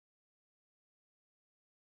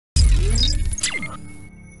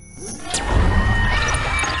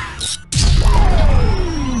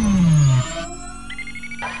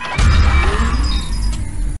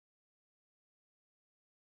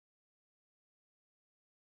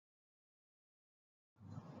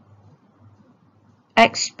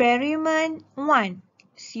Experiment 1.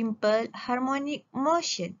 Simple harmonic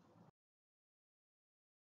motion.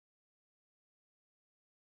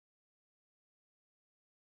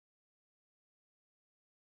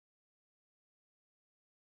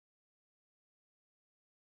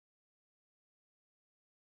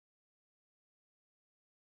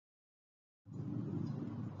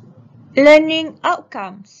 Learning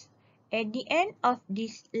outcomes. At the end of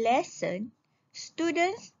this lesson,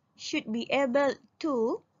 students should be able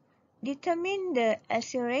to determine the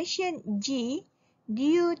acceleration g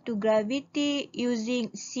due to gravity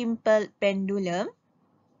using simple pendulum.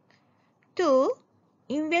 2.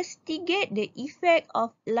 Investigate the effect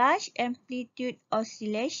of large amplitude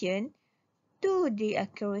oscillation to the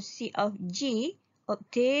accuracy of g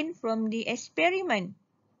obtained from the experiment.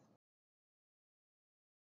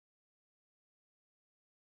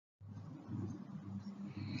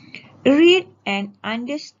 Read and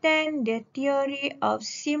understand the theory of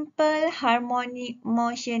simple harmonic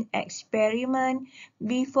motion experiment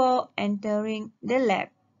before entering the lab.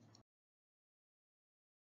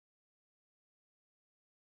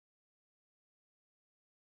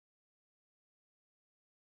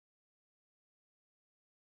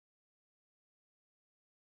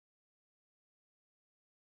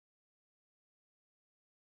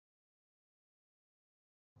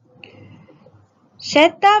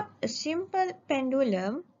 Set up a simple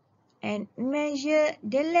pendulum and measure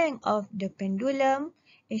the length of the pendulum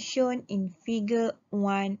as shown in figure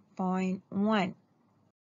 1.1.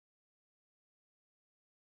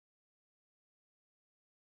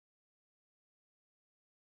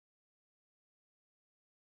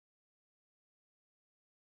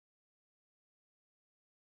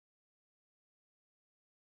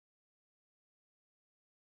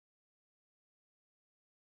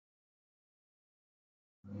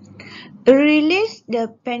 Release the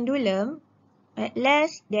pendulum at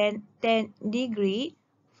less than 10 degrees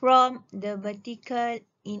from the vertical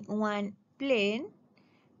in one plane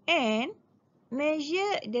and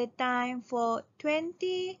measure the time for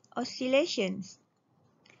 20 oscillations.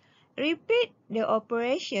 Repeat the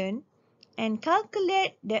operation and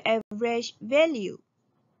calculate the average value.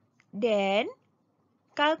 Then,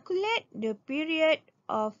 calculate the period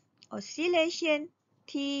of oscillation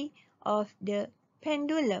T of the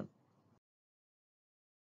pendulum.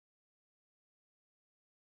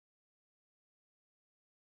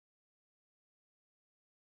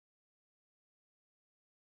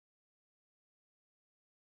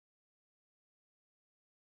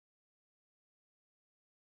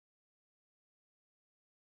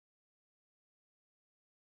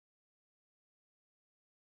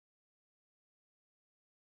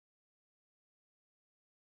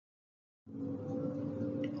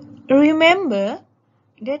 Remember,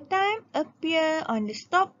 the time appear on the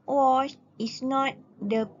stopwatch is not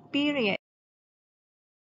the period.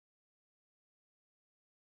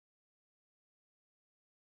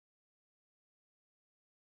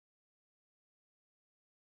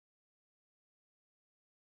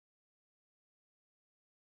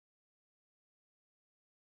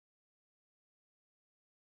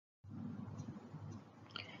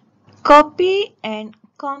 Copy and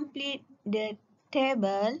complete the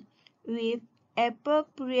table with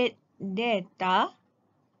appropriate data,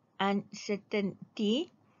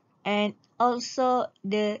 uncertainty, and also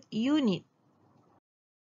the unit.